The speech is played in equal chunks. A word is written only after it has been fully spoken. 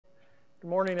Good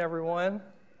morning, everyone.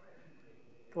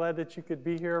 Glad that you could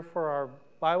be here for our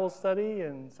Bible study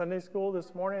and Sunday school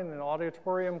this morning and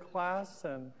auditorium class.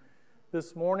 And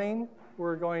this morning,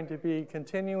 we're going to be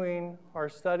continuing our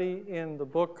study in the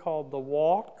book called The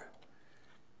Walk.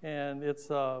 And it's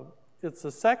the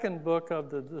second book of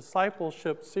the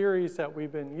discipleship series that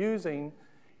we've been using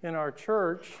in our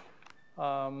church.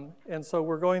 And so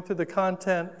we're going through the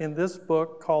content in this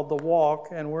book called The Walk,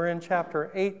 and we're in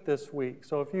chapter 8 this week.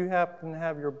 So if you happen to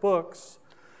have your books,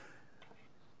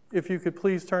 if you could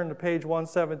please turn to page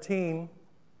 117.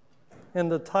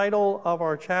 And the title of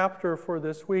our chapter for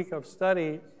this week of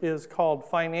study is called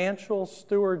Financial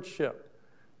Stewardship.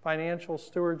 Financial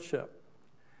Stewardship.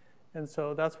 And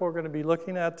so that's what we're going to be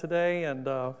looking at today. And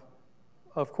of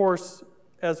course,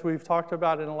 as we've talked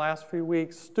about in the last few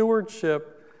weeks,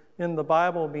 stewardship in the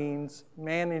Bible means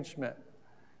management,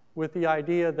 with the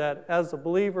idea that as a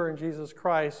believer in Jesus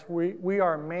Christ, we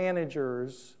are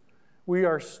managers, we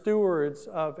are stewards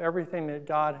of everything that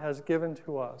God has given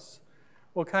to us.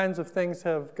 What kinds of things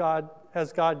has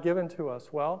God given to us?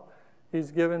 Well, He's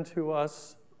given to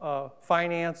us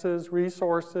finances,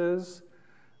 resources,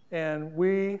 and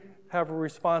we have a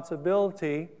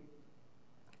responsibility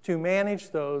to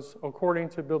manage those according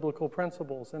to biblical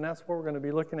principles, and that's what we're going to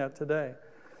be looking at today.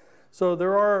 So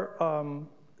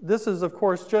this is, of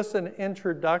course, just an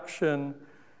introduction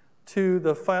to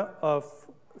the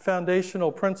foundational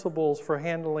principles for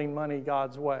handling money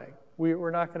God's way.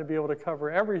 We're not going to be able to cover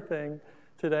everything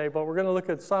today, but we're going to look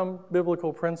at some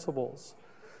biblical principles.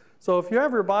 So if you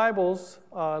have your Bibles,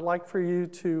 I'd like for you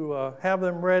to have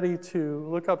them ready to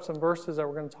look up some verses that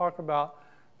we're going to talk about.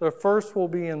 The first will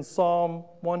be in Psalm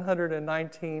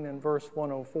 119 and verse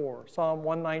 104. Psalm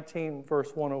 119,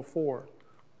 verse 104.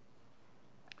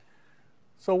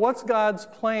 So what's God's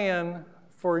plan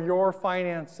for your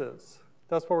finances?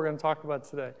 That's what we're going to talk about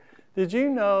today. Did you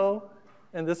know,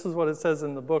 and this is what it says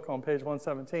in the book on page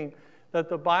 117, that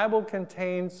the Bible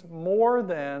contains more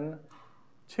than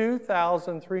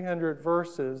 2,300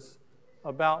 verses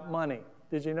about money?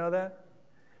 Did you know that?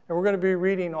 And we're going to be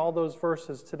reading all those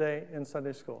verses today in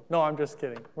Sunday school. No, I'm just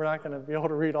kidding. We're not going to be able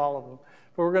to read all of them.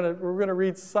 But we're going to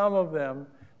read some of them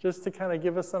just to kind of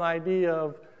give us an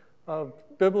idea of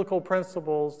biblical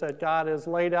principles that God has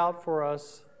laid out for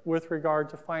us with regard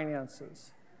to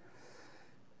finances.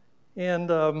 And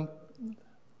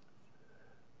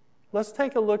let's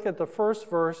take a look at the first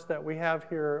verse that we have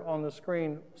here on the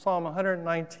screen, Psalm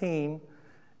 119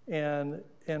 and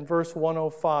verse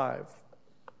 105.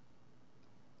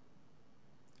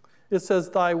 It says,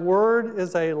 "Thy word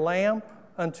is a lamp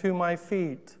unto my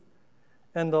feet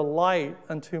and a light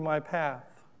unto my path."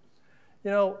 You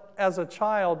know, as a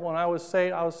child, when I was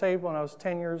saved when I was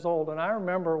 10 years old, and I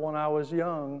remember when I was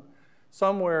young,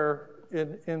 somewhere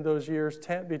in those years,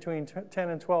 between 10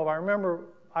 and 12, I remember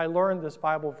I learned this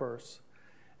Bible verse.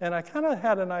 And I kind of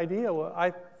had an idea.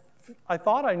 I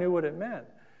thought I knew what it meant.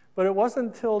 But it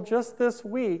wasn't until just this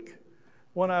week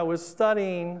when I was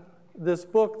studying this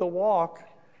book, The Walk,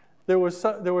 there was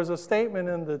a statement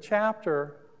in the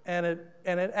chapter, and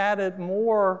it added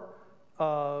more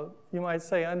you might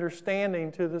say,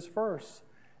 understanding to this verse.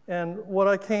 And what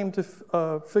I came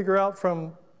to figure out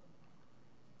from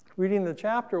reading the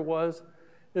chapter was,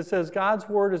 it says God's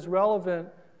word is relevant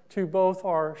to both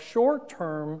our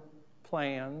short-term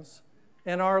plans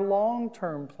and our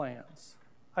long-term plans.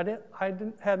 I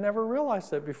had never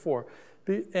realized that before.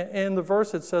 In the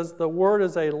verse it says, the word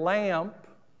is a lamp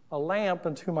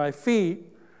unto my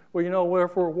feet. Well, you know,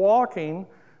 if we're walking,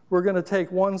 we're going to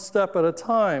take one step at a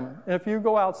time. And if you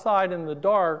go outside in the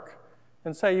dark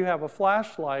and say you have a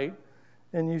flashlight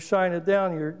and you shine it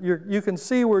down, you can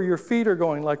see where your feet are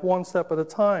going, like one step at a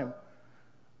time.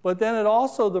 But then it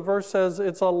also, the verse says,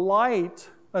 it's a light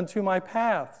unto my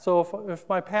path. So if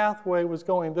my pathway was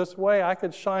going this way, I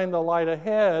could shine the light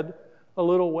ahead a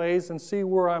little ways and see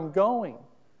where I'm going.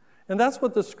 And that's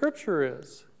what the scripture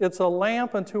is. It's a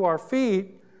lamp unto our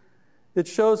feet. It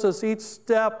shows us each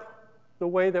step the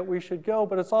way that we should go,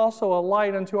 but it's also a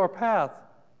light unto our path.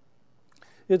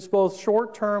 It's both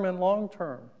short-term and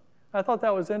long-term. I thought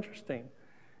that was interesting.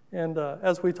 And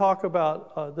as we talk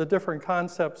about the different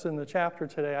concepts in the chapter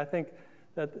today, I think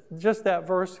that just that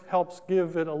verse helps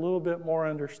give it a little bit more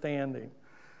understanding.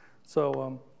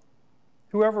 So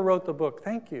whoever wrote the book,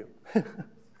 thank you.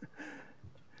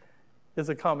 It's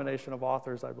a combination of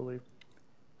authors, I believe.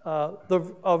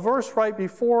 The verse right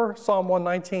before Psalm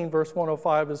 119, verse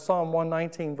 105 is Psalm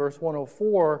 119, verse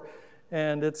 104,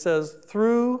 and it says,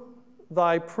 "Through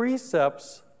thy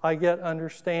precepts I get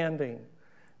understanding.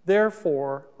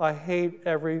 Therefore I hate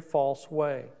every false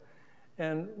way."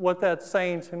 And what that's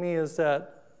saying to me is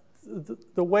that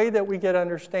the way that we get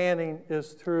understanding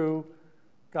is through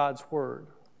God's Word.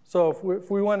 So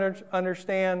if we want to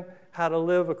understand how to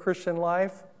live a Christian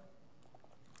life,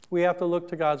 we have to look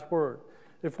to God's Word.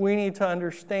 If we need to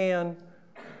understand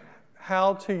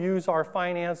how to use our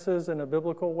finances in a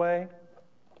biblical way,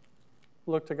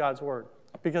 look to God's Word,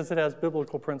 because it has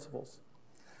biblical principles.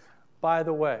 By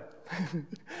the way,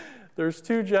 there's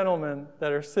two gentlemen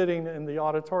that are sitting in the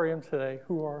auditorium today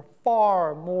who are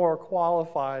far more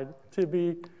qualified to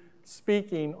be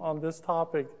speaking on this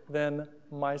topic than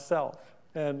myself.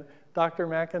 And Dr.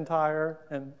 McIntyre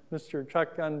and Mr.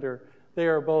 Chuck Gunder, they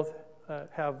are both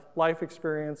have life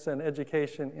experience and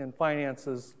education in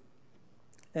finances,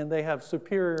 and they have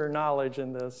superior knowledge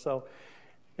in this. So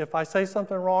if I say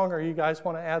something wrong or you guys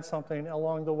want to add something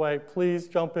along the way, please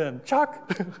jump in. Chuck,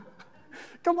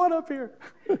 come on up here.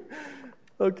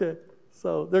 Okay,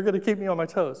 so they're going to keep me on my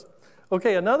toes.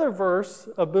 Okay, another verse,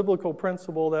 a biblical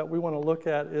principle that we want to look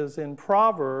at is in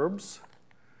Proverbs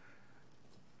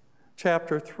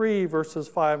chapter 3, verses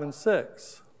 5 and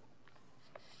 6.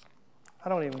 I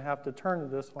don't even have to turn to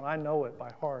this one. I know it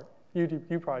by heart. You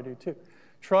probably do too.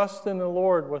 Trust in the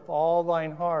Lord with all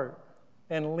thine heart,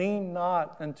 and lean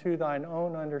not unto thine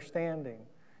own understanding.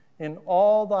 In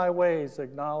all thy ways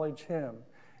acknowledge him,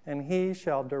 and he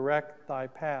shall direct thy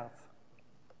path.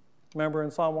 Remember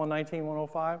in Psalm 119,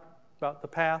 105, about the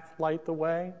path, light the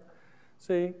way?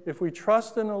 See, if we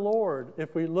trust in the Lord,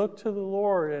 if we look to the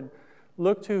Lord and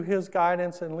look to his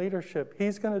guidance and leadership,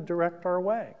 he's going to direct our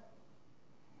way.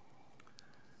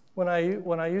 When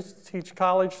I used to teach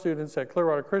college students at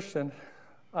Clearwater Christian,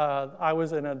 I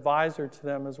was an advisor to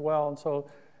them as well, and so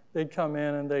they'd come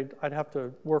in and I'd have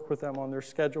to work with them on their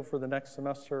schedule for the next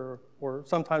semester, or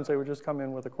sometimes they would just come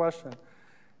in with a question.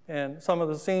 And some of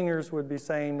the seniors would be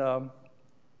saying, I'm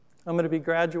going to be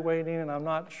graduating and I'm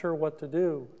not sure what to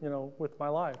do, with my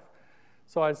life.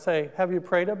 So I'd say, have you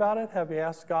prayed about it? Have you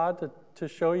asked God to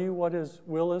show you what his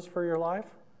will is for your life?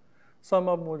 Some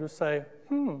of them would just say,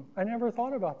 I never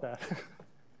thought about that.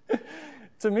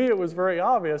 To me, it was very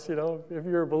obvious, if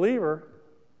you're a believer,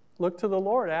 look to the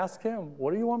Lord, ask him,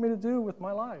 what do you want me to do with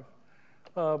my life?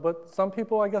 But some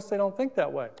people, I guess they don't think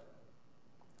that way.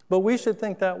 But we should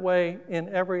think that way in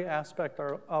every aspect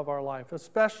of our life,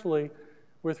 especially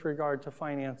with regard to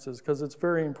finances, because it's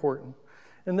very important.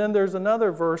 And then there's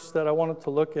another verse that I wanted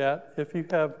to look at. If you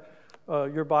have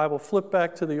your Bible, flip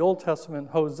back to the Old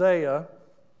Testament, Hosea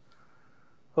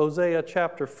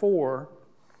chapter 4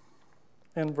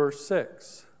 and verse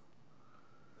 6.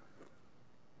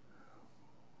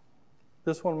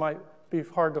 This one might be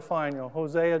hard to find.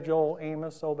 Hosea, Joel,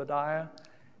 Amos, Obadiah.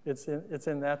 It's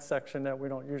in that section that we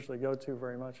don't usually go to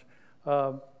very much.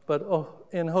 But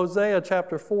in Hosea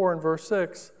chapter 4 and verse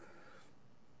 6,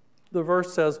 the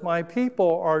verse says, my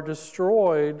people are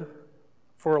destroyed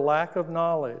for lack of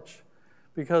knowledge,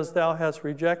 because thou hast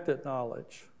rejected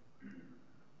knowledge.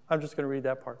 I'm just going to read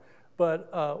that part.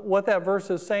 But what that verse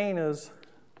is saying is,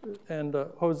 and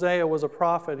Hosea was a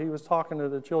prophet. He was talking to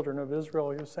the children of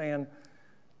Israel. He was saying,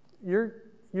 you're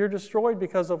destroyed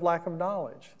because of lack of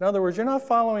knowledge. In other words, you're not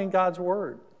following God's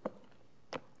word.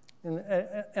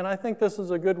 And I think this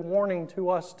is a good warning to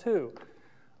us too.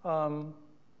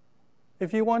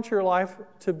 If you want your life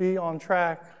to be on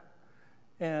track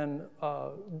and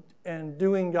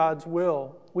doing God's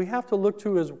will, we have to look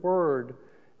to his word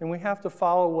and we have to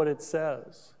follow what it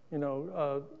says.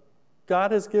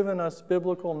 God has given us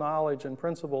biblical knowledge and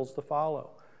principles to follow.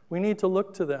 We need to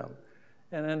look to them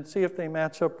and then see if they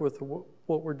match up with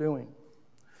what we're doing.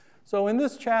 So in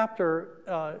this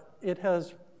chapter, it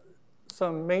has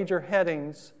some major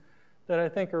headings that I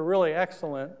think are really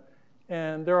excellent.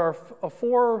 And there are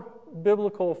 4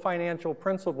 biblical financial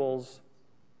principles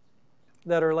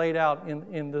that are laid out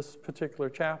in this particular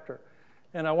chapter.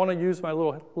 And I want to use my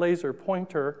little laser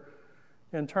pointer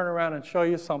and turn around and show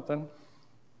you something.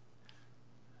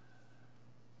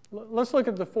 Let's look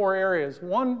at the 4 areas.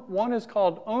 One is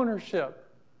called ownership.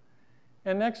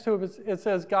 And next to it, it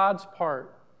says God's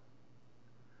part.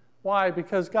 Why?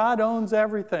 Because God owns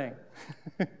everything.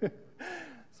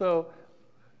 So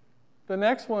the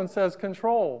next one says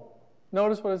control.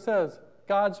 Notice what it says,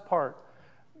 God's part.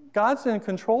 God's in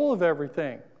control of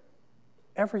everything.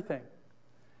 Everything.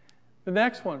 The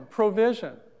next one,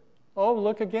 provision. Oh,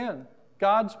 look again.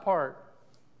 God's part.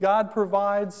 God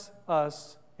provides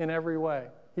us in every way.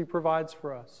 He provides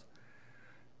for us.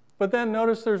 But then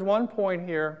notice there's one point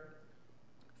here,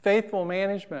 faithful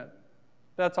management.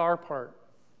 That's our part.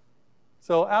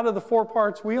 So out of the 4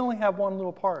 parts, we only have one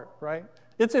little part, right?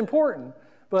 It's important,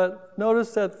 but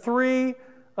notice that 3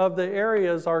 of the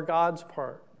areas are God's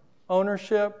part.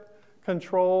 Ownership,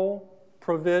 control,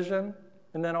 provision,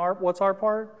 and then what's our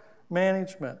part?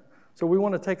 Management. So we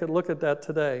want to take a look at that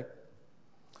today.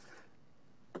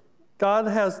 God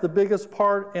has the biggest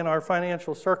part in our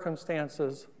financial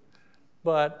circumstances,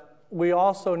 but we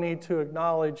also need to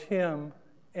acknowledge Him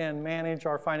and manage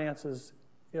our finances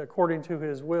according to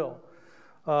His will.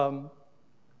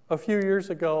 A few years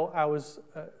ago, I was,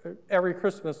 every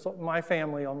Christmas, my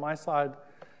family on my side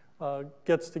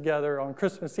gets together on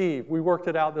Christmas Eve. We worked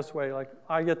it out this way, like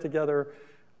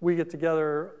we get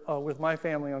together with my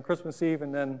family on Christmas Eve,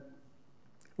 and then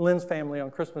Lynn's family on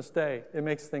Christmas Day. It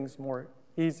makes things more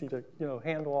easy to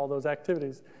handle all those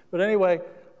activities. But anyway,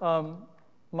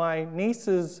 my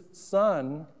niece's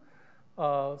son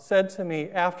said to me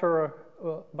after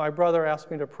my brother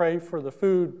asked me to pray for the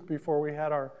food before we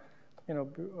had our,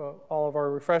 all of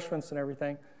our refreshments and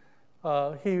everything.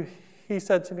 He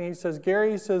said to me, he says,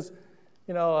 Gary, he says,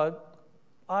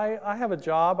 I have a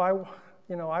job. I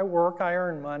work. I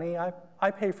earn money.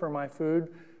 I pay for my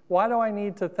food. Why do I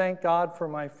need to thank God for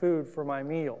my food, for my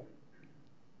meal?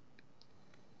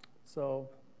 So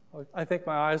I think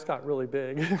my eyes got really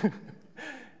big.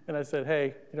 And I said,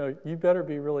 hey, you better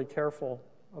be really careful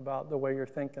about the way you're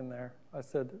thinking there. I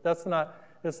said, it's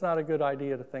not a good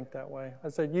idea to think that way. I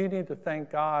said, you need to thank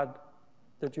God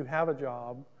that you have a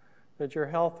job, that you're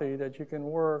healthy, that you can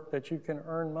work, that you can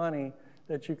earn money,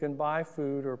 that you can buy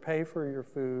food or pay for your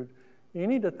food. You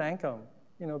need to thank Him.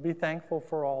 Be thankful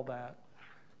for all that.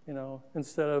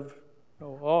 Instead of,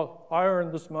 oh, I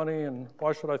earned this money and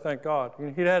why should I thank God?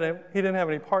 He didn't have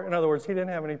any part. In other words, He didn't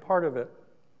have any part of it.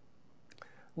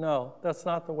 No, that's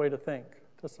not the way to think.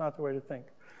 That's not the way to think.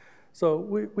 So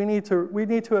we need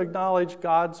to acknowledge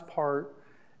God's part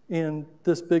in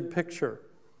this big picture.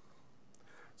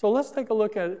 So let's take a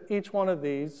look at each one of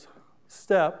these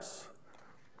steps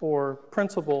or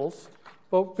principles.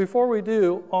 But before we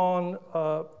do, on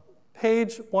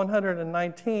page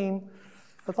 119,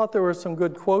 I thought there were some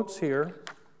good quotes here.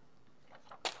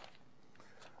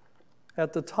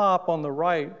 At the top on the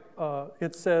right,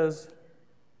 it says,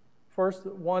 first,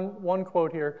 one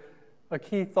quote here, a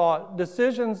key thought: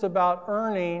 decisions about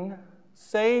earning,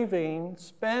 saving,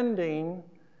 spending,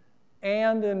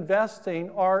 and investing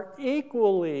are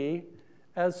equally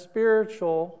as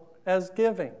spiritual as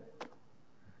giving.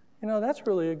 That's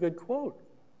really a good quote.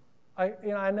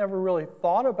 I never really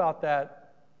thought about that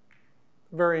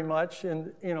very much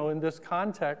in this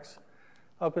context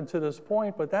up until this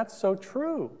point, but that's so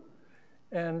true.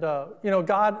 And,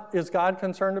 is God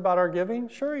concerned about our giving?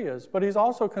 Sure He is, but He's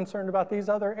also concerned about these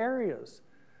other areas.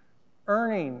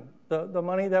 Earning, the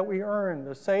money that we earn,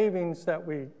 the savings that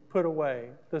we put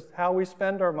away, how we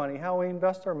spend our money, how we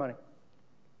invest our money.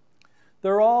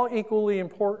 They're all equally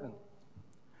important.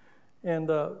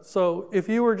 And so if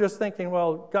you were just thinking,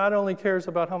 well, God only cares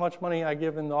about how much money I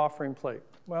give in the offering plate.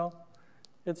 Well,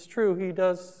 it's true, He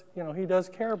does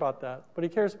care about that, but He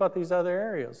cares about these other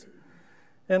areas.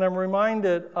 And I'm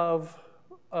reminded of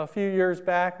a few years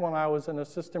back when I was an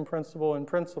assistant principal and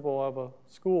principal of a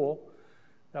school.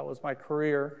 That was my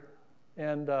career.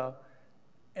 And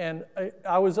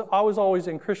I was always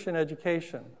in Christian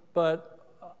education, but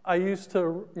I used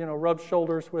to rub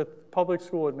shoulders with public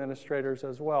school administrators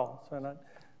as well.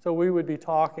 So we would be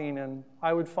talking, and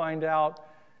I would find out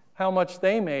how much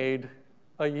they made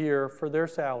a year for their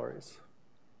salaries.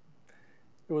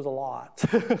 It was a lot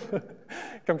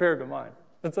compared to mine.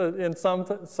 And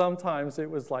sometimes it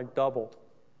was like double.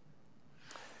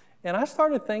 And I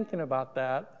started thinking about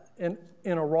that in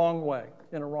a wrong way,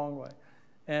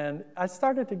 And I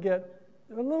started to get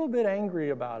a little bit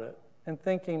angry about it and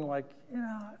thinking like,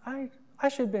 I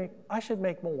should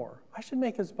make more. I should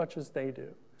make as much as they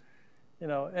do.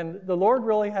 And the Lord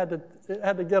really had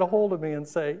to get a hold of me and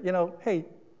say, hey,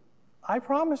 I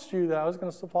promised you that I was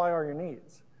going to supply all your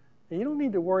needs. You don't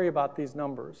need to worry about these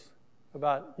numbers,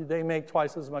 about they make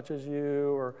twice as much as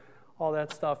you or all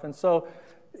that stuff. And so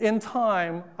in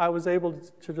time, I was able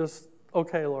to just,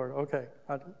 okay, Lord, okay.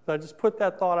 I just put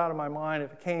that thought out of my mind.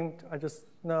 If it came,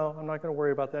 no, I'm not going to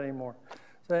worry about that anymore.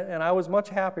 And I was much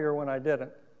happier when I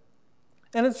didn't.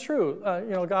 And it's true.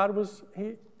 God was,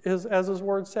 as His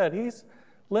Word said,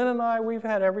 Lynn and I, we've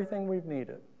had everything we've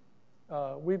needed.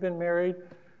 We've been married,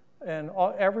 and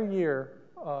every year,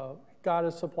 God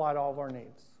has supplied all of our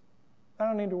needs. I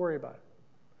don't need to worry about it.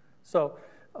 So,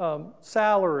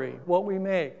 salary, what we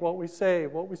make, what we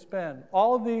save, what we spend,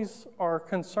 all of these are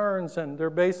concerns, and they're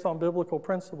based on biblical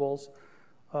principles,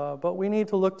 but we need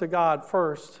to look to God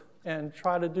first and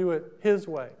try to do it His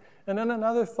way. And then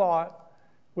another thought,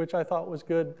 which I thought was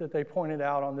good that they pointed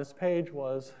out on this page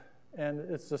was, and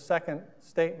it's the second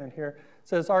statement here, it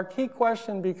says, our key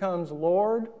question becomes,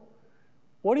 Lord,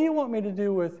 What do you want me to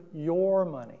do with your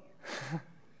money?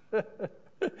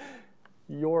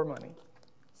 Your money.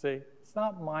 See, it's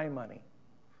not my money.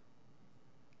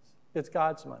 It's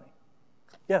God's money.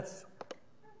 Yes? I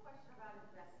have a question about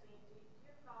investing. Do you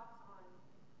have thoughts on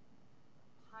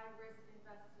high-risk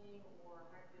investing or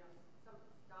some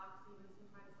stocks even?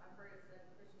 Sometimes I've heard it said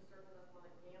the Christian circle doesn't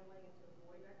want gambling and to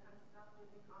avoid that kind of stuff. Do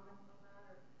you have any comments on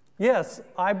that? Yes,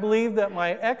 I believe that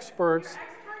my experts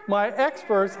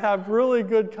have really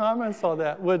good comments on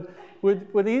that. Would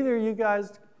either of you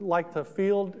guys like to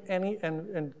field any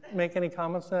and make any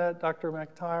comments on that, Dr.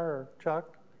 McIntyre or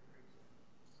Chuck?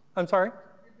 I'm sorry?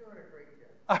 You're doing a great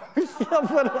job.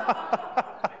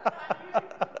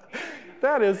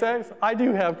 That is excellent. I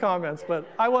do have comments, but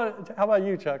how about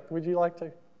you, Chuck? Would you like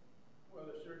to? Well,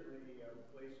 there's certainly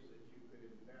places that you could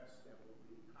invest that would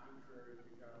be contrary to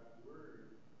God's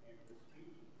word and his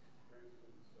teachings. For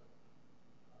instance, if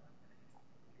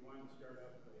you want to start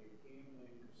up a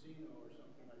gambling casino or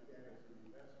something like that as an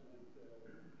investment,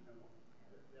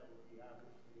 that would be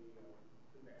obviously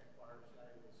to that far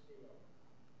side of the scale.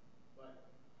 But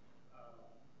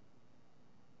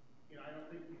I don't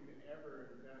think you can ever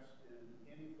invest in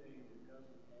anything that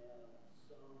doesn't have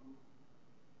some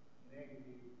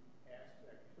negative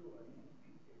aspect to it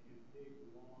if you dig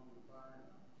long and far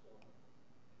enough. So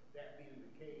that being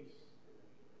the case,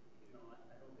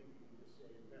 I don't think you can just say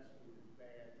investing is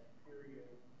bad,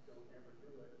 period, don't ever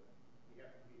do it. You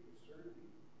have to be discerning,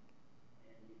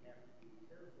 and you have to be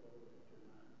careful that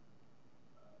you're not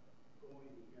going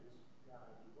against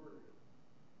God's word.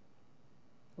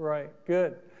 Right,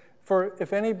 good.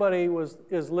 If anybody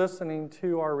is listening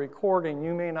to our recording,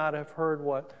 you may not have heard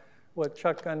what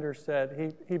Chuck Gunder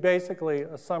said. He basically,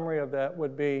 a summary of that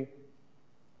would be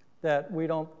that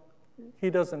he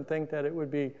doesn't think that it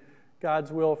would be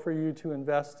God's will for you to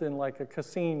invest in like a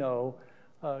casino,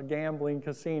 gambling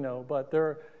casino, but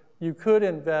you could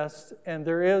invest, and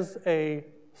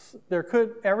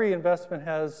every investment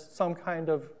has some kind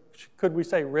of, could we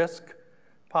say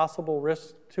possible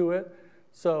risk to it.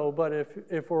 So, but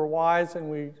if we're wise and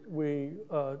we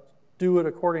do it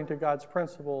according to God's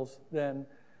principles, then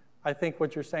I think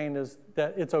what you're saying is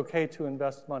that it's okay to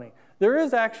invest money. There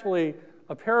is actually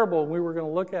a parable, we were going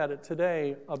to look at it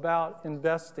today, about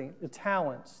investing, the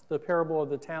talents, the parable of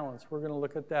the talents. We're going to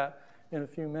look at that in a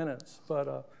few minutes.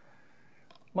 But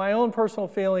my own personal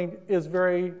feeling is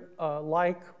very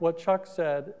like what Chuck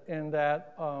said, in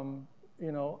that, and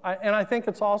I think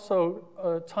it's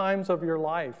also times of your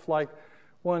life, like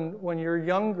when you're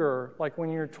younger, like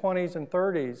when you're 20s and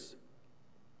 30s,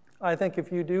 I think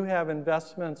if you do have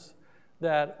investments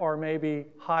that are maybe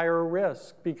higher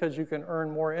risk because you can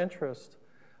earn more interest,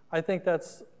 I think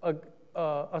that's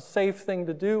a safe thing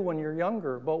to do when you're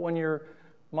younger. But when you're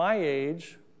my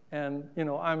age, and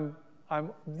I'm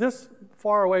this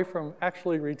far away from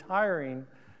actually retiring,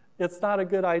 it's not a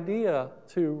good idea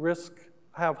to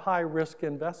have high risk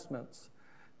investments.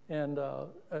 And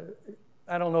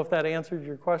I don't know if that answered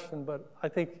your question, but I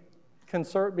think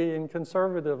being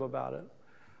conservative about it.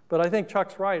 But I think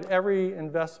Chuck's right. Every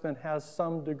investment has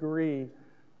some degree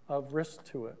of risk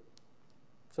to it.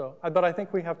 But I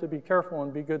think we have to be careful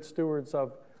and be good stewards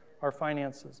of our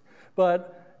finances.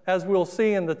 But as we'll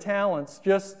see in the talents,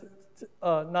 just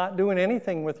not doing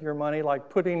anything with your money, like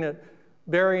burying it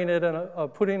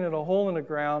putting it a hole in the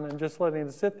ground and just letting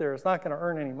it sit there, it's not going to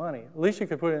earn any money. At least you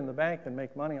could put it in the bank and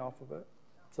make money off of it.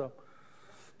 So,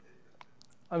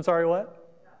 I'm sorry, what?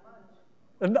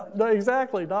 Not much.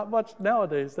 Exactly, not much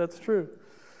nowadays. That's true.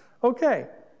 Okay.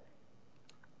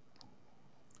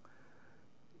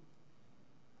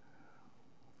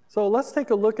 So let's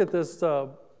take a look at this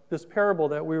parable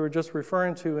that we were just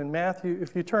referring to in Matthew.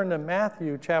 If you turn to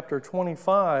Matthew chapter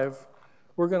 25,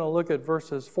 we're going to look at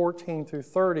verses 14 through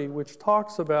 30, which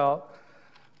talks about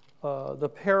the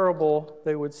parable,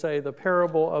 they would say, the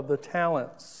parable of the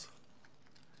talents.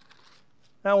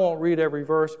 Now, I won't read every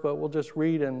verse, but we'll just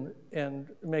read and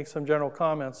make some general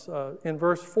comments. In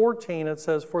verse 14, it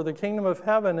says, "For the kingdom of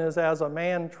heaven is as a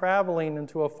man traveling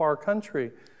into a far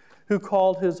country, who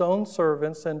called his own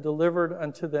servants and delivered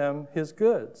unto them his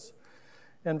goods."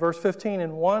 And verse 15,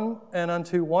 and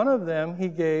unto one of them he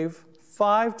gave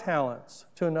 5 talents,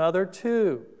 to another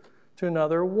 2, to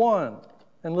another 1.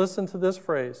 And listen to this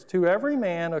phrase, "To every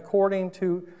man according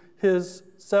to his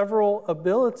several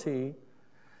ability,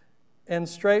 and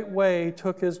straightway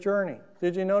took his journey."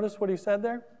 Did you notice what he said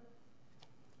there?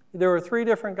 There were 3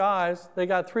 different guys. They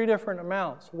got 3 different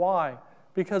amounts. Why?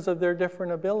 Because of their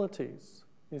different abilities,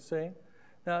 you see?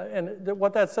 Now, and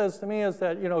what that says to me is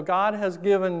that, God has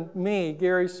given me,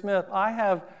 Gary Smith, I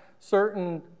have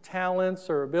certain talents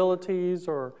or abilities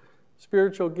or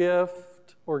spiritual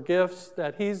gift or gifts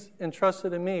that he's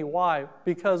entrusted in me. Why?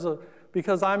 Because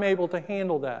I'm able to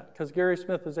handle that, because Gary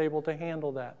Smith is able to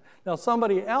handle that. Now,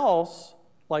 somebody else,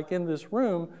 like in this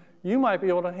room, you might be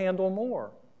able to handle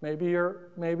more. Maybe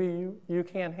you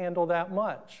can't handle that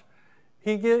much.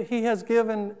 He has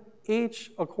given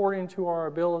each according to our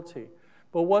ability.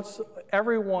 But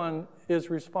everyone is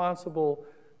responsible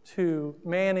to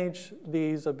manage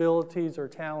these abilities or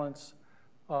talents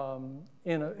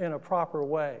in a proper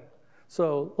way.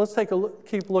 So let's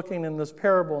keep looking in this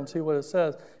parable and see what it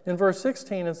says. In verse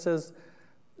 16 it says,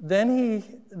 "Then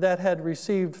he that had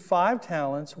received 5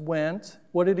 talents went,"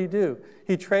 what did he do?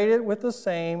 "He traded with the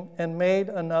same and made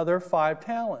another 5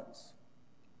 talents.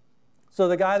 So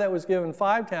the guy that was given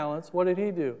 5 talents, what did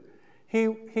he do?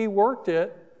 He worked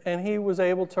it, and he was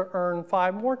able to earn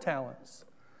 5 more talents.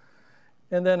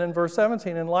 And then in verse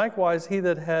 17, "And likewise he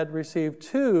that had received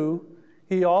 2,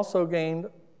 he also gained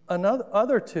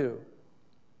other 2.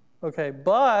 Okay,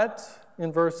 but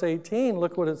in verse 18,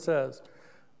 look what it says.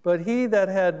 "But he that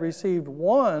had received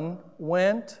 1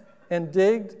 went and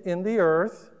digged in the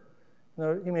earth,"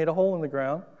 he made a hole in the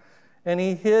ground, "and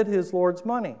he hid his Lord's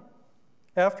money.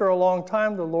 After a long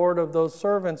time the Lord of those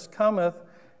servants cometh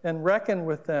and reckoned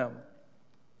with them."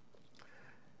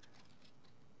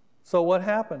 So what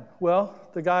happened? Well,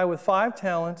 the guy with 5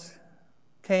 talents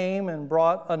came and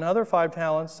brought another 5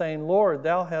 talents, saying, "Lord,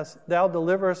 thou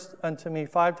deliverest unto me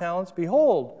 5 talents.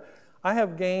 Behold, I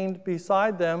have gained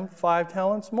beside them 5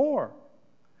 talents more."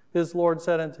 His Lord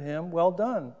said unto him, "Well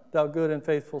done, thou good and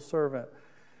faithful servant.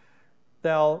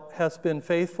 Thou hast been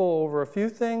faithful over a few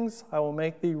things. I will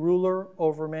make thee ruler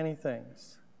over many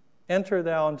things. Enter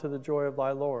thou into the joy of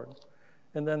thy Lord."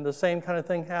 And then the same kind of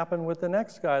thing happened with the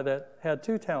next guy that had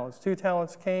 2 talents. 2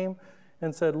 talents came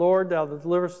and said, "Lord, thou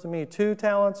deliverest to me 2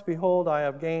 talents. Behold, I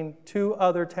have gained 2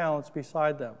 other talents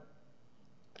beside them."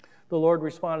 The Lord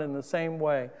responded in the same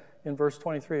way. In verse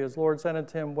 23, his Lord said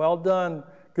unto him, "Well done,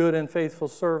 good and faithful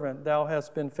servant. Thou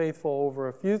hast been faithful over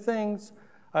a few things.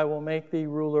 I will make thee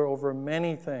ruler over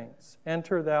many things.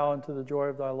 Enter thou into the joy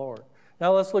of thy Lord."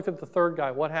 Now let's look at the third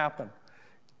guy. What happened?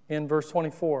 In verse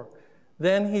 24,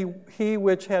 "Then he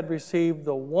which had received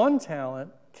the 1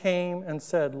 talent came and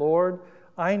said, Lord,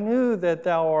 I knew that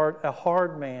thou art a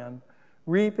hard man,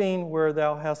 reaping where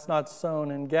thou hast not sown,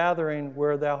 and gathering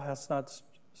where thou hast not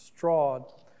strawed.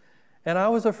 And I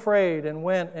was afraid, and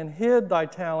went and hid thy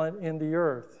talent in the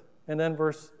earth." And then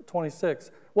verse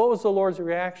 26. What was the Lord's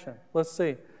reaction? Let's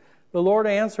see. "The Lord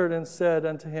answered and said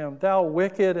unto him, Thou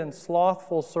wicked and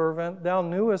slothful servant, thou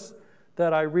knewest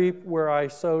that I reap where I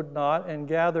sowed not, and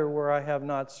gather where I have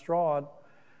not strawed.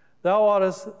 Thou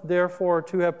oughtest therefore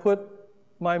to have put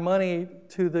my money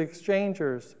to the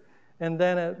exchangers, and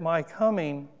then at my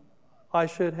coming I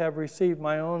should have received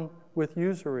my own with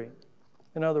usury."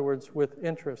 In other words, with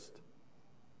interest.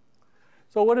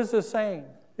 So what is this saying?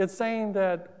 It's saying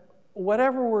that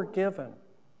whatever we're given,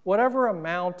 whatever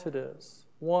amount it is,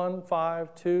 1,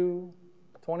 5, 2,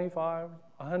 25,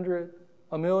 100,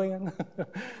 a million,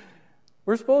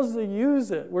 we're supposed to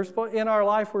use it. In our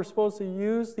life, we're supposed to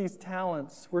use these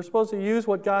talents. We're supposed to use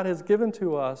what God has given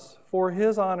to us for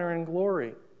His honor and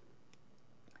glory,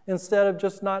 instead of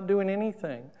just not doing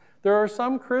anything. There are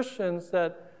some Christians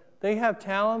that they have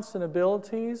talents and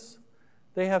abilities.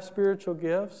 They have spiritual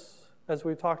gifts, as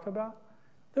we talked about.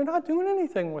 They're not doing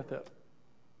anything with it.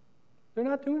 They're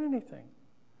not doing anything.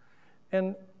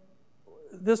 And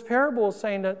this parable is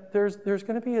saying that there's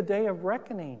going to be a day of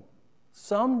reckoning.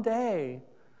 Someday,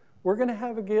 we're going to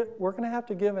have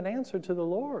to give an answer to the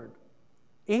Lord.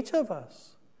 Each of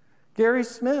us. Gary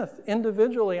Smith,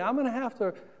 individually, I'm going to have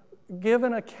to give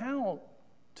an account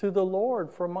to the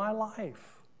Lord for my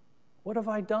life. What have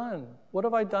I done? What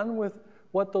have I done with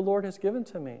what the Lord has given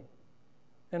to me?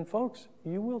 And folks,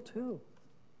 you will too,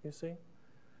 you see.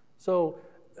 So,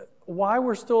 why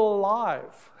we're still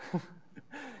alive.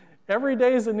 Every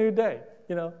day is a new day.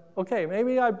 You know, okay,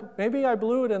 maybe I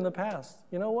blew it in the past.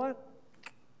 You know what?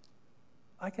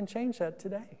 I can change that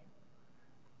today.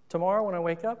 Tomorrow when I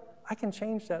wake up, I can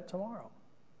change that tomorrow.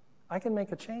 I can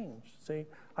make a change, see?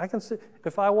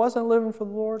 If I wasn't living for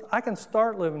the Lord, I can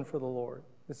start living for the Lord,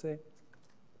 you see?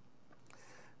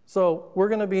 So we're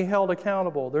going to be held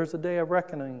accountable. There's a day of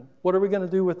reckoning. What are we going to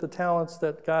do with the talents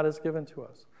that God has given to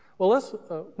us? Well, let's,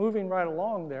 moving right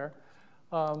along there,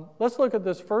 let's look at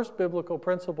this first biblical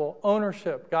principle,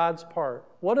 ownership, God's part.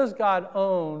 What does God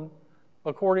own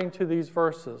according to these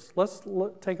verses? Let's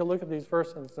take a look at these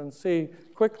verses and see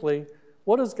quickly,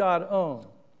 what does God own?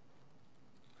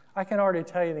 I can already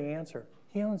tell you the answer.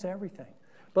 He owns everything.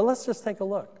 But let's just take a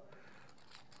look.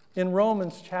 In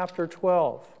Romans chapter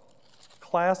 12,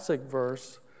 classic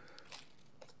verse,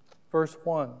 verse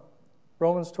 1.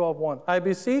 Romans 12:1. I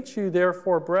beseech you,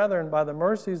 therefore, brethren, by the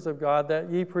mercies of God, that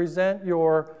ye present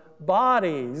your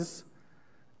bodies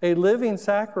a living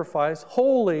sacrifice,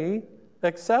 holy,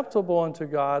 acceptable unto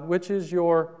God, which is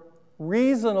your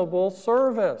reasonable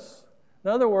service.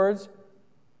 In other words,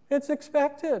 it's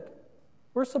expected.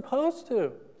 We're supposed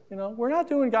to. We're not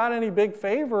doing God any big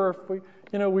favor if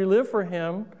we live for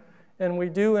Him and we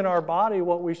do in our body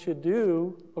what we should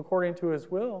do according to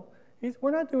His will.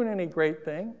 We're not doing any great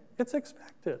thing. It's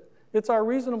expected. It's our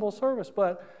reasonable service.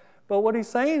 But what he's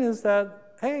saying is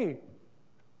that, hey,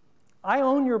 I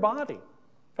own your body.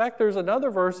 In fact, there's another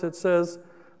verse that says,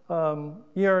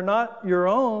 ye are not your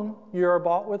own, ye are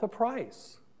bought with a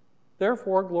price.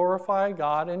 Therefore, glorify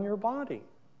God in your body.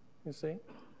 You see?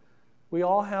 We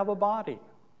all have a body.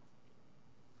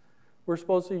 We're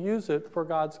supposed to use it for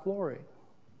God's glory.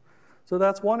 So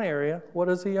that's one area. What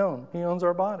does he own? He owns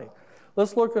our body.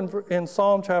 Let's look in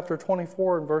Psalm chapter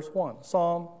 24 and verse 1.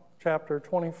 Psalm chapter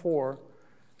 24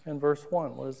 and verse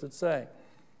 1. What does it say?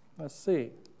 Let's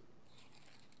see.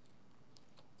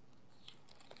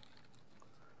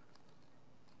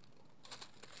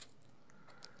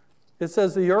 It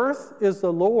says, the earth is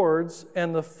the Lord's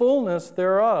and the fullness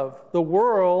thereof, the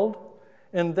world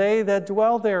and they that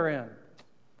dwell therein.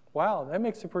 Wow, that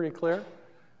makes it pretty clear.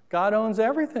 God owns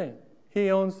everything.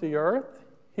 He owns the earth.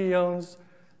 He owns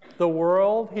the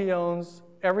world. He owns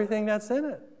everything that's in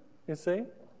it. You see?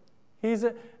 He's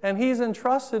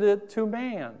entrusted it to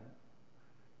man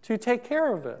to take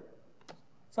care of it.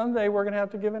 Someday we're going to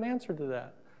have to give an answer to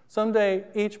that. Someday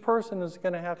each person is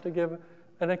going to have to give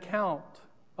an account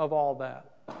of all that.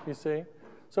 You see?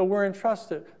 So we're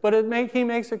entrusted. But he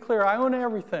makes it clear, I own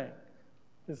everything.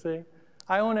 You see?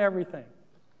 I own everything.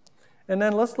 And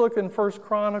then let's look in 1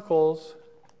 Chronicles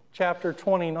chapter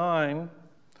 29.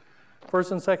 1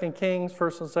 and 2 Kings,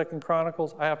 1 and 2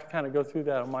 Chronicles. I have to kind of go through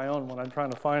that on my own when I'm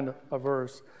trying to find a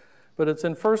verse. But it's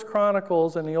in 1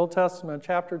 Chronicles in the Old Testament,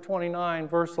 chapter 29,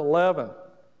 verse 11.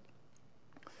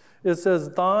 It says,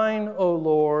 thine, O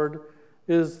Lord,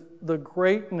 is the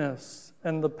greatness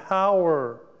and the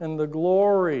power and the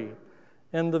glory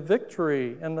and the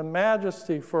victory and the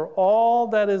majesty, for all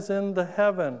that is in the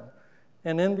heaven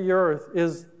and in the earth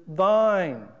is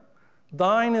thine.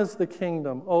 Thine is the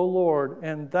kingdom, O Lord,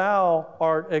 and thou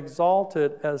art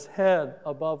exalted as head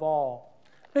above all.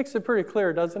 Makes it pretty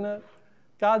clear, doesn't it?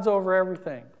 God's over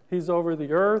everything. He's over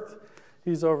the earth.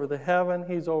 He's over the heaven.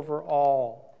 He's over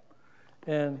all.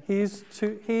 And he is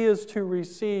to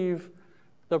receive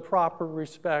the proper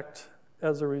respect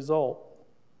as a result.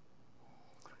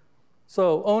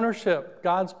 So ownership,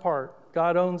 God's part.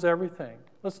 God owns everything.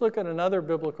 Let's look at another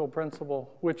biblical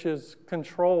principle, which is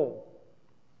control,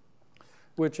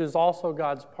 which is also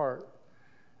God's part.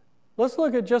 Let's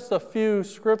look at just a few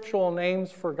scriptural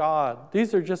names for God.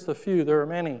 These are just a few. There are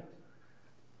many.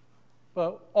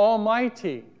 But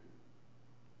Almighty.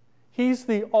 He's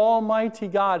the Almighty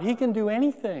God. He can do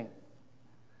anything.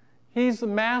 He's the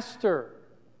Master.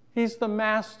 He's the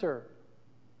Master.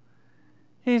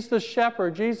 He's the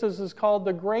Shepherd. Jesus is called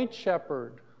the Great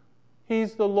Shepherd.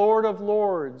 He's the Lord of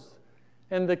Lords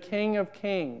and the King of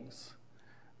Kings.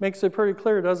 Makes it pretty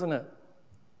clear, doesn't it?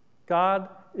 God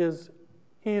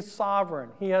He's sovereign.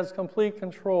 He has complete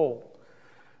control.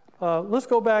 Let's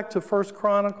go back to 1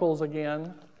 Chronicles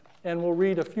again, and we'll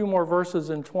read a few more verses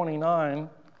in 29.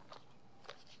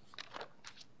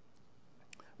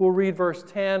 We'll read verse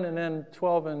 10 and then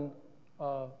 12 and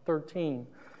 13.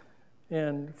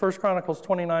 In 1 Chronicles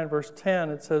 29, verse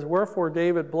 10, it says, wherefore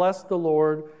David blessed the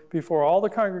Lord before all the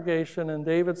congregation, and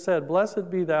David said,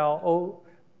 blessed be thou,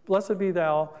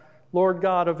 Lord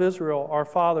God of Israel, our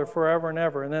Father, forever and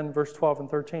ever. And then verse 12 and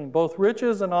 13, both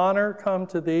riches and honor come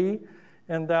to thee,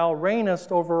 and thou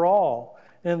reignest over all.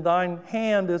 And thine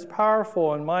hand is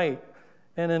powerful and might,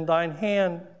 and in thine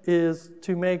hand is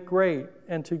to make great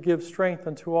and to give strength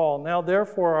unto all. Now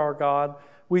therefore, our God,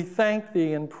 we thank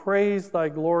thee and praise thy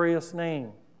glorious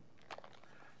name.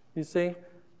 You see,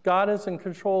 God is in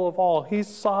control of all. He's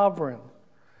sovereign.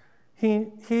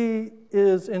 He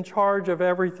is in charge of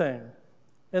everything.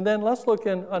 And then let's look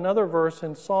in another verse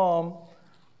in Psalm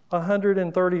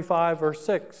 135, verse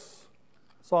 6.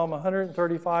 Psalm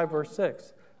 135, verse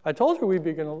 6. I told you we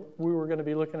were going to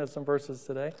be looking at some verses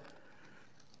today.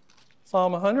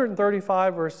 Psalm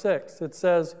 135, verse 6. It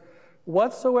says,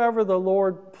 whatsoever the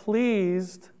Lord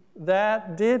pleased,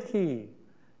 that did he,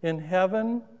 in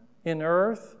heaven, in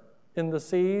earth, in the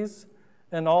seas,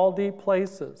 and all deep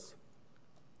places.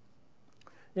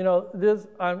 You know,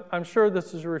 I'm sure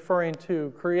this is referring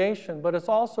to creation, but it's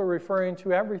also referring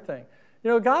to everything. You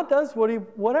know, God does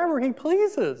whatever he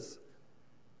pleases.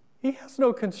 He has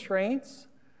no constraints.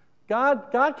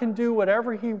 God can do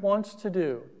whatever he wants to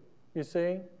do, you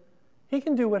see? He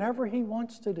can do whatever he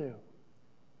wants to do.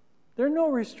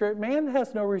 Man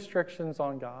has no restrictions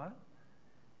on God.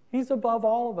 He's above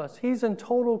all of us. He's in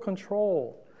total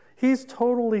control. He's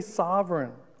totally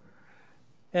sovereign.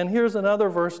 And here's another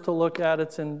verse to look at.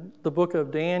 It's in the book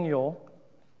of Daniel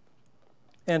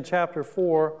and chapter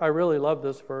 4. I really love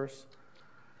this verse.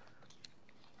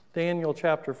 Daniel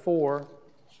chapter 4.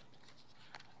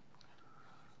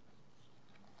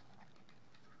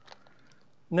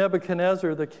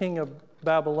 Nebuchadnezzar, the king of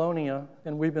Babylonia,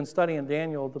 and we've been studying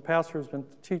Daniel. The pastor's been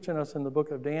teaching us in the book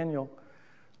of Daniel.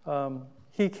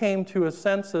 He came to his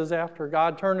senses after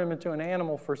God turned him into an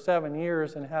animal for 7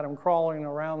 years and had him crawling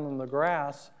around in the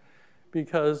grass,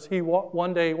 because he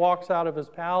one day walks out of his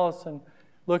palace and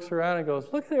looks around and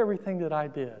goes, "Look at everything that I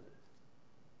did.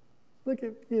 Look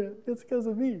at, it's because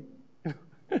of me."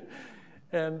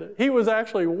 And he was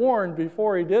actually warned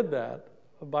before he did that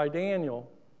by Daniel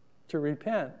to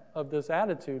repent of this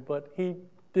attitude, but he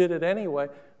did it anyway.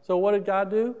 So what did God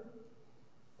do?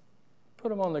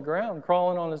 Put him on the ground,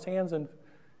 crawling on his hands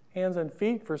and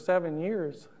feet for 7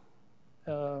 years.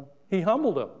 He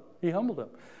humbled him.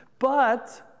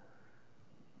 But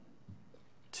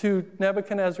to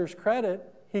Nebuchadnezzar's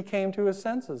credit, he came to his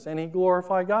senses and he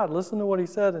glorified God. Listen to what he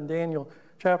said in Daniel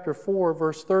chapter 4,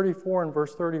 verse 34 and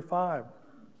verse 35.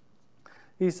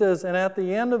 He says, "And at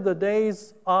the end of the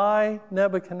days, I,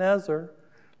 Nebuchadnezzar,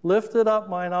 lifted up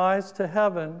mine eyes to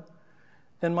heaven,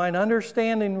 and mine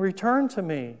understanding returned to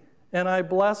me, and I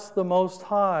blessed the Most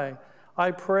High.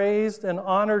 I praised and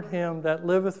honored him that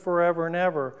liveth forever and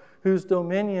ever, whose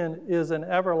dominion is an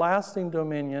everlasting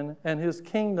dominion, and his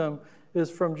kingdom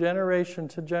is from generation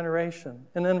to generation."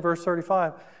 And then verse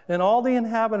 35, "And all the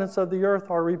inhabitants of the earth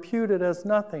are reputed as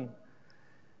nothing.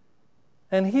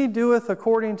 And he doeth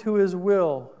according to his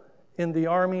will in the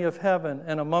army of heaven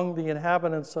and among the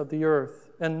inhabitants of the earth.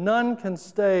 And none can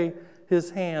stay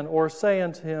his hand or say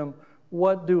unto him,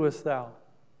 What doest thou?"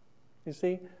 You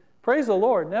see, praise the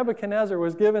Lord. Nebuchadnezzar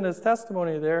was given his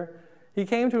testimony there. He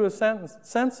came to his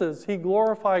senses. He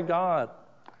glorified God.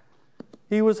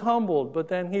 He was humbled, but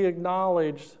then he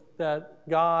acknowledged that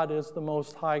God is the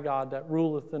Most High God that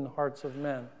ruleth in the hearts of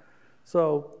men.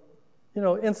 So,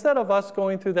 instead of us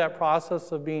going through that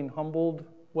process of being humbled,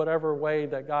 whatever way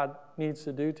that God needs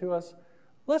to do to us,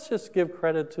 let's just give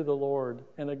credit to the Lord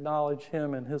and acknowledge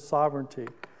him and his sovereignty.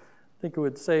 I think it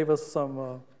would save us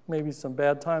maybe some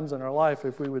bad times in our life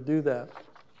if we would do that.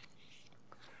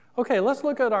 Okay, let's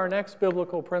look at our next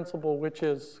biblical principle, which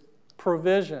is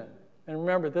provision. And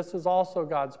remember, this is also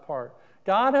God's part.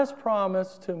 God has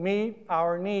promised to meet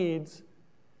our needs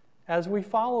as we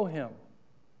follow him.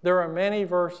 There are many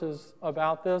verses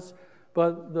about this,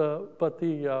 but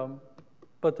the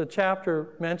chapter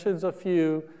mentions a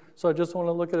few, so I just want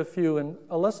to look at a few. And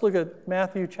let's look at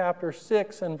Matthew chapter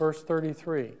 6 and verse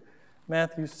 33.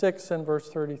 Matthew 6 and verse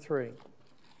 33.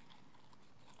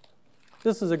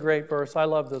 This is a great verse. I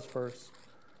love this verse.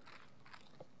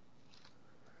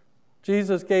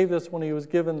 Jesus gave this when he was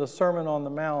given the Sermon on the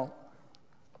Mount.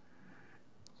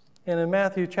 And in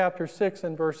Matthew chapter 6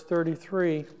 and verse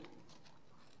 33,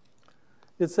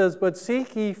 it says, "But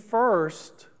seek ye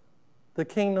first the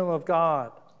kingdom of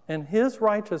God and his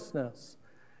righteousness,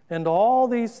 and all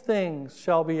these things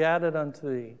shall be added unto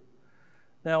thee."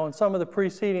 Now, in some of the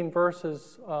preceding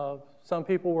verses, some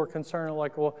people were concerned,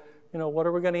 like, well, what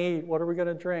are we going to eat? What are we going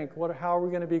to drink? How are we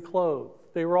going to be clothed?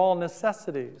 They were all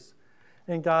necessities.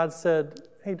 And God said,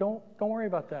 hey, don't worry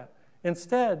about that.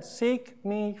 Instead, seek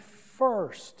me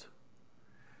first.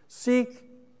 Seek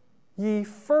ye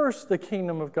first the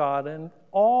kingdom of God and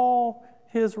all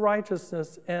his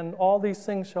righteousness, and all these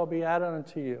things shall be added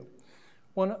unto you.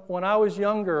 When I was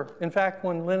younger, in fact,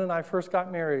 when Lynn and I first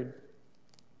got married,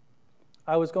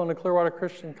 I was going to Clearwater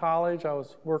Christian College. I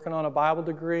was working on a Bible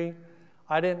degree.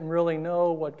 I didn't really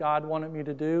know what God wanted me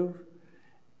to do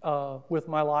with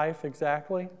my life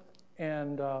exactly.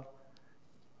 And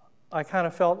I kind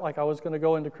of felt like I was going to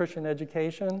go into Christian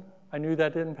education. I knew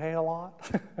that didn't pay a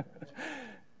lot.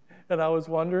 And I was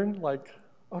wondering, like,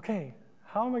 okay,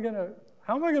 how am I going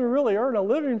to really earn a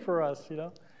living for us,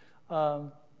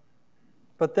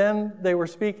 But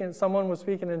then someone was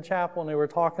speaking in chapel, and they were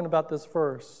talking about this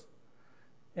verse.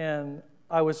 And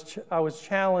I was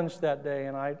challenged that day,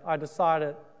 and I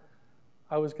decided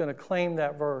I was going to claim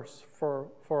that verse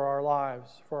for our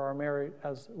lives, for our married,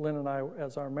 as Lynn and I,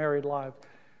 as our married lives,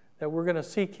 that we're going to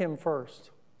seek him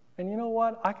first. And you know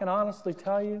what? I can honestly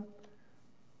tell you,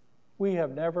 we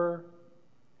have never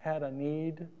had a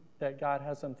need that God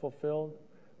hasn't fulfilled.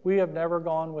 We have never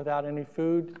gone without any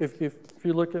food. If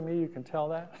you look at me, you can tell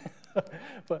that.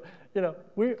 But,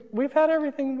 we've had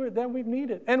everything that we've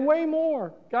needed and way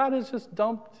more. God has just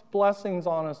dumped blessings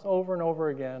on us over and over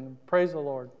again. Praise the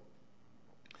Lord.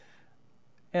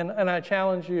 And I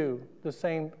challenge you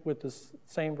with the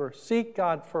same verse. Seek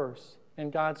God first,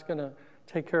 and God's going to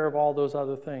take care of all those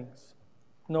other things.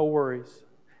 No worries.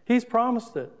 He's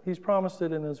promised it. He's promised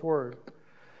it in His Word.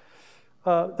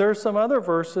 There's some other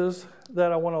verses that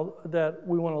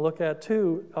we want to look at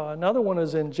too. Another one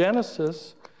is in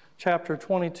Genesis chapter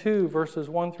 22, verses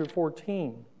 1 through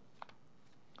 14.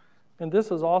 And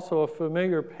this is also a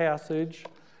familiar passage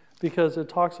because it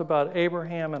talks about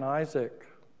Abraham and Isaac.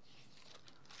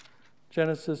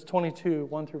 Genesis 22,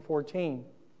 1 through 14.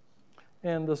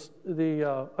 And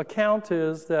the account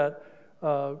is that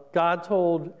God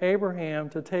told Abraham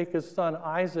to take his son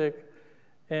Isaac,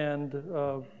 and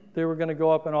they were going to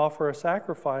go up and offer a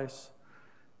sacrifice.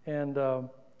 And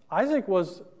Isaac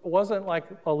wasn't like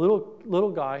a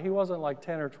little guy. He wasn't like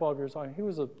 10 or 12 years old. He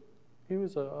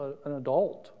was an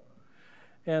adult.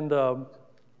 And there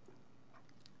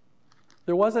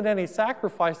wasn't any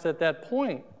sacrifice at that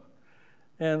point.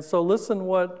 And so listen to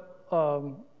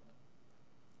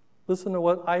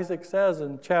what Isaac says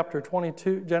in chapter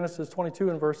 22, Genesis 22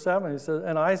 and verse 7. He says,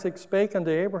 "And Isaac spake unto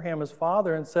Abraham his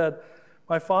father and said,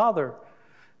 My father.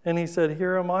 And he said,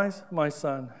 Here am I, my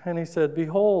son. And he said,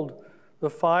 Behold,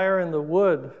 the fire and the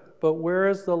wood, but where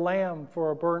is the lamb for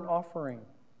a burnt offering?"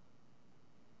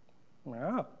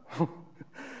 Yeah.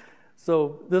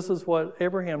 So this is what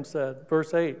Abraham said,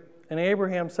 verse 8. "And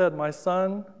Abraham said, My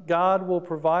son, God will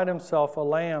provide himself a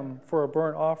lamb for a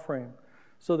burnt offering.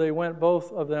 So they went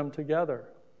both of them together."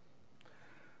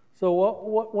 So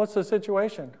what's the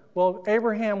situation? Well,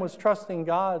 Abraham was trusting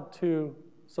God to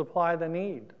supply the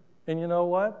need. And you know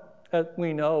what?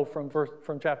 We know from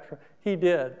chapter, he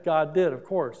did. God did, of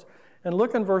course. And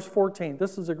look in verse 14.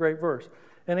 This is a great verse.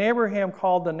 "And Abraham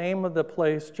called the name of the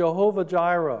place Jehovah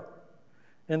Jireh.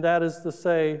 And that is to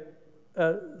say,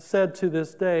 said to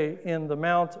this day, in the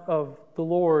mount of the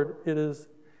Lord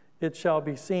it shall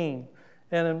be seen."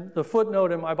 And in the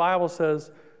footnote in my Bible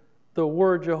says the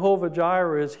word Jehovah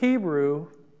Jireh is Hebrew,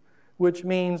 which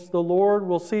means the Lord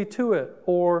will see to it,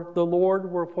 or the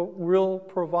Lord will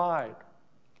provide.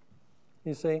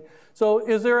 You see? So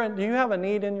do you have a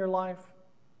need in your life?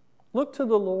 Look to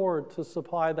the Lord to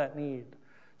supply that need.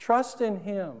 Trust in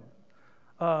Him.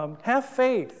 Have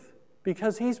faith,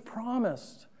 because He's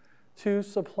promised to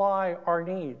supply our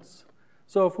needs.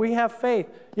 So if we have faith,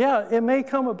 it may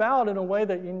come about in a way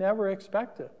that you never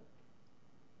expected.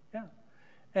 Yeah.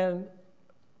 And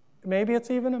maybe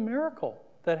it's even a miracle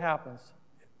that happens.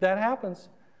 That happens.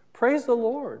 Praise the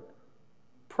Lord.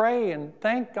 Pray and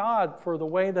thank God for the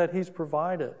way that He's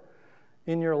provided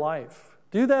in your life.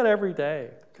 Do that every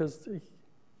day, because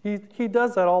He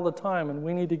does that all the time, and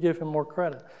we need to give Him more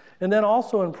credit. And then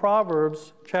also in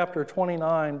Proverbs chapter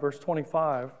 29, verse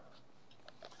 25,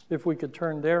 if we could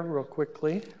turn there real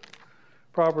quickly.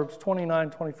 Proverbs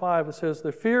 29:25, it says,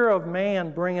 "The fear of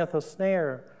man bringeth a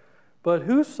snare, but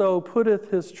whoso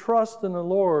putteth his trust in the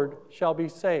Lord shall be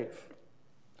safe."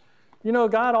 You know,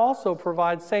 God also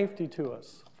provides safety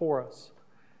for us.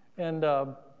 And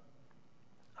I'm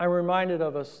reminded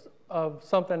of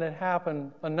something that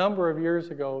happened a number of years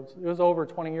ago. It was over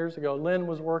 20 years ago. Lynn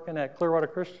was working at Clearwater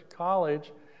Christian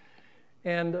College,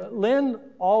 and Lynn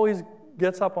always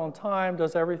gets up on time,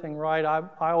 does everything right.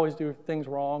 I always do things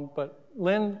wrong, but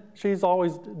Lynn, she's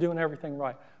always doing everything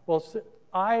right. Well,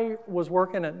 I was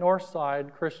working at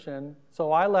Northside Christian,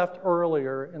 so I left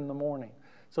earlier in the morning.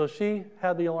 So she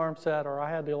had the alarm set, or I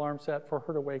had the alarm set for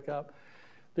her to wake up.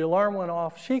 The alarm went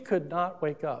off. She could not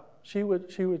wake up. She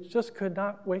just could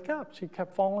not wake up. She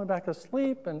kept falling back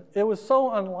asleep, and it was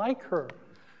so unlike her.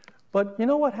 But you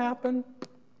know what happened?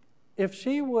 If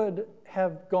she would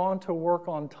have gone to work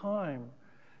on time,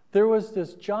 there was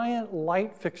this giant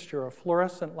light fixture, a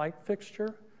fluorescent light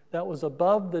fixture, that was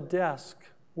above the desk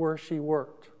where she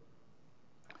worked.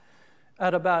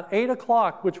 At about 8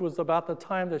 o'clock, which was about the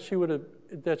time that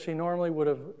she normally would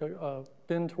have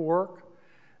been to work,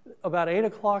 about 8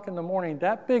 o'clock in the morning,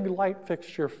 that big light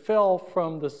fixture fell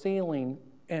from the ceiling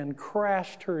and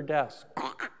crashed her desk.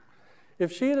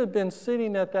 If she had been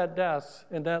sitting at that desk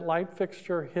and that light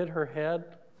fixture hit her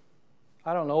head,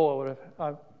 I don't know what would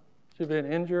have. She'd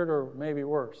been injured or maybe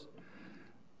worse.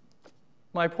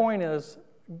 My point is,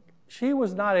 she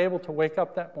was not able to wake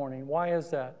up that morning. Why is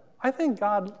that? I think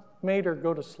God made her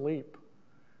go to sleep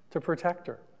to protect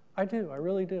her. I do. I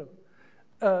really do.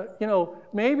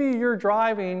 maybe you're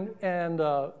driving and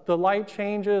the light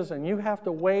changes and you have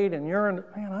to wait and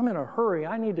I'm in a hurry.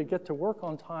 I need to get to work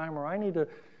on time, or I need to,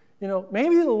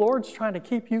 maybe the Lord's trying to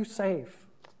keep you safe.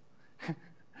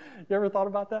 You ever thought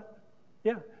about that?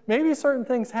 Yeah. Maybe certain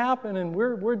things happen and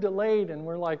we're delayed and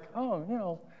we're like,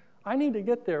 oh, I need to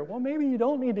get there. Well, maybe you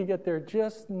don't need to get there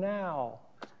just now,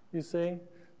 you see.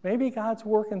 Maybe God's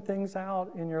working things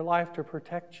out in your life to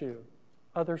protect you,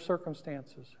 other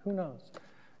circumstances. Who knows?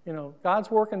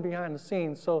 God's working behind the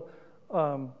scenes. So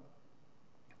I'm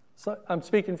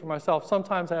speaking for myself.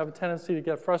 Sometimes I have a tendency to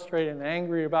get frustrated and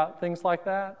angry about things like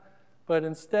that. But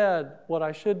instead, what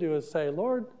I should do is say,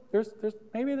 Lord,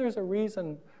 maybe there's a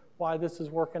reason why this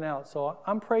is working out. So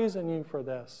I'm praising you for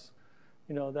this.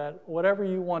 That whatever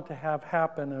you want to have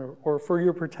happen or for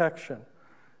your protection,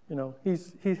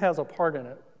 he has a part in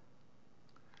it.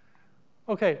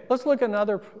 Okay, let's look at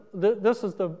another. This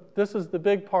is the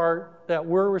big part that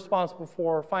we're responsible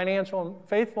for, financial and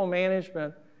faithful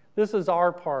management. This is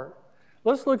our part.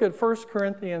 Let's look at 1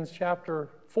 Corinthians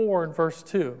chapter 4 and verse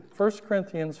 2. 1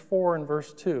 Corinthians 4 and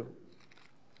verse 2.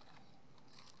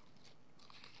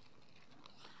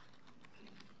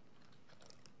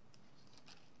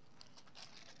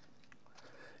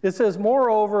 It says,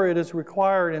 moreover, it is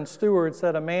required in stewards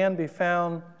that a man be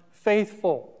found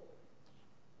faithful.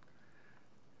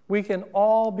 We can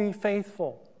all be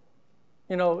faithful.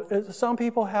 Some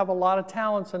people have a lot of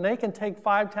talents, and they can take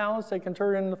 5 talents, they can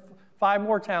turn into 5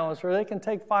 more talents, or they can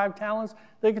take 5 talents,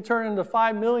 they can turn into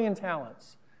 5 million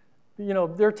talents.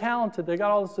 They're talented, they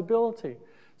got all this ability.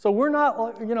 So we're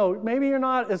not, maybe you're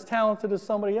not as talented as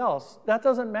somebody else. That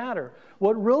doesn't matter.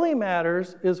 What really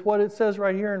matters is what it says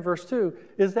right here in verse 2,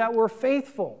 is that we're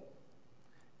faithful.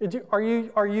 Are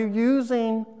you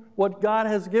using what God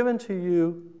has given to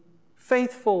you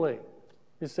faithfully?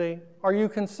 You see? Are you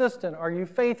consistent? Are you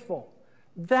faithful?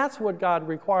 That's what God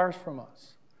requires from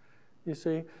us. You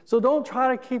see? So don't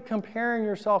try to keep comparing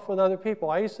yourself with other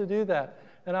people. I used to do that,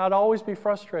 and I'd always be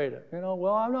frustrated.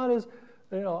 Well, I'm not as...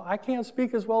 I can't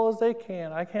speak as well as they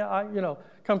can.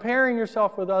 Comparing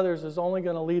yourself with others is only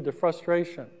going to lead to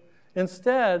frustration.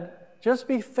 Instead, just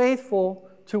be faithful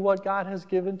to what God has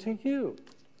given to you.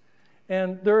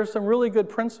 And there are some really good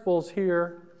principles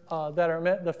here that are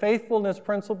meant, the faithfulness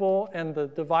principle and the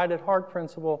divided heart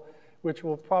principle, which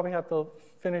we'll probably have to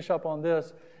finish up on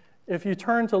this. If you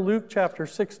turn to Luke chapter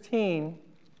 16,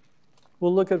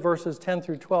 we'll look at verses 10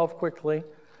 through 12 quickly.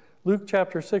 Luke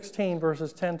chapter 16,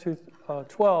 verses 10 to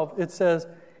 12, it says,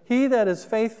 he that is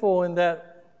faithful in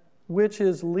that which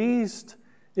is least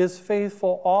is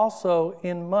faithful also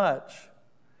in much.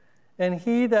 And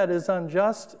he that is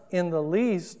unjust in the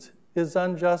least is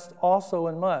unjust also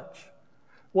in much.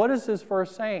 What is this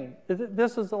verse saying?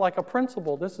 This is like a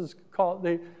principle. This is called,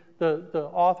 the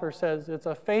author says, it's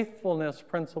a faithfulness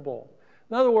principle.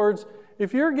 In other words,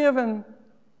 if you're given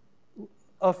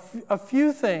a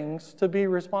few things to be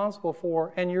responsible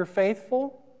for and you're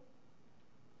faithful,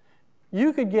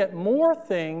 you could get more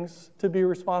things to be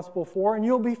responsible for and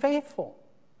you'll be faithful.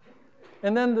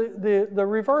 And then the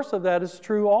reverse of that is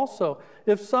true also.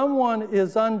 If someone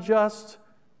is unjust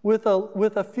with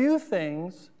a few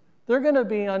things, they're going to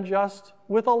be unjust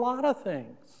with a lot of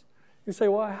things. You say,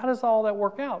 well, how does all that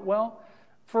work out? Well,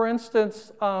 for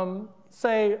instance,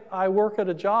 say I work at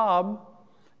a job,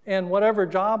 and whatever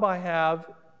job I have,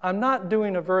 I'm not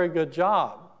doing a very good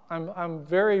job. I'm a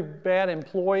very bad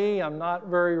employee. I'm not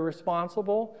very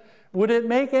responsible. Would it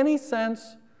make any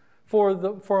sense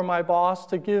for my boss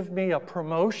to give me a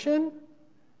promotion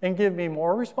and give me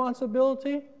more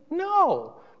responsibility?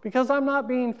 No, because I'm not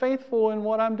being faithful in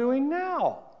what I'm doing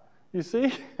now. You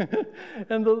see?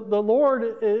 And the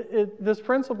Lord, this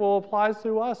principle applies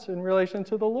to us in relation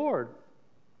to the Lord.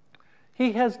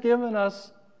 He has given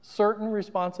us certain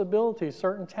responsibilities,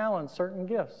 certain talents, certain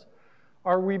gifts.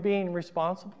 Are we being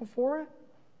responsible for it,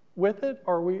 with it?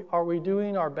 Are we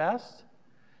doing our best?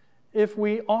 If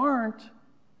we aren't,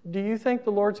 do you think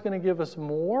the Lord's going to give us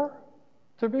more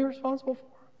to be responsible for?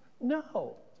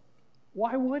 No.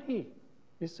 Why would he?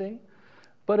 You see?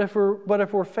 But if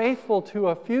we're faithful to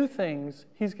a few things,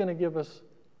 he's going to give us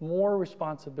more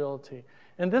responsibility.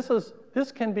 And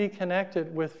this can be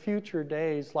connected with future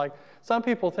days. Like some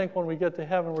people think when we get to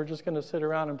heaven, we're just going to sit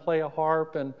around and play a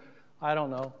harp and, I don't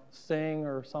know, sing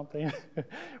or something.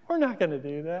 We're not going to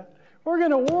do that. We're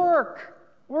going to work.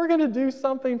 We're going to do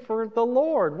something for the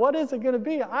Lord. What is it going to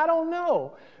be? I don't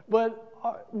know. But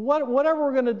whatever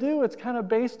we're going to do, it's kind of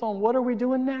based on what are we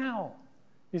doing now.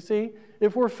 You see,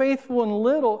 if we're faithful in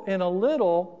a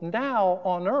little now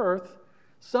on earth,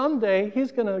 someday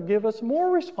he's going to give us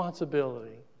more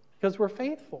responsibility because we're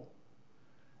faithful.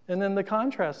 And then the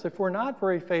contrast, if we're not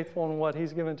very faithful in what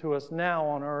he's given to us now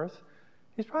on earth,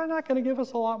 he's probably not going to give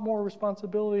us a lot more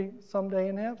responsibility someday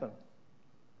in heaven.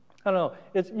 I don't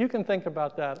know. You can think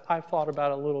about that. I've thought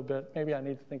about it a little bit. Maybe I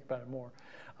need to think about it more.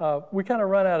 We kind of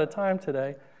run out of time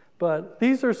today, but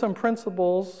these are some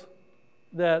principles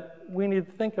that we need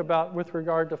to think about with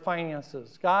regard to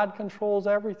finances. God controls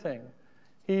everything.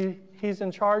 He's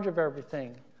in charge of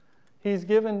everything. He's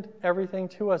given everything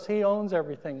to us. He owns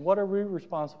everything. What are we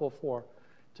responsible for?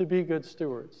 To be good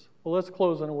stewards. Well, let's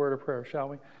close in a word of prayer, shall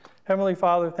we? Heavenly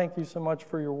Father, thank you so much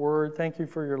for your word. Thank you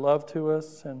for your love to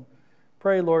us. And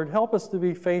pray, Lord, help us to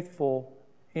be faithful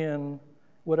in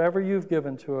whatever you've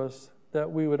given to us, that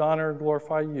we would honor and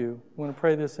glorify you. We want to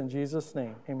pray this in Jesus'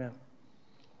 name. Amen.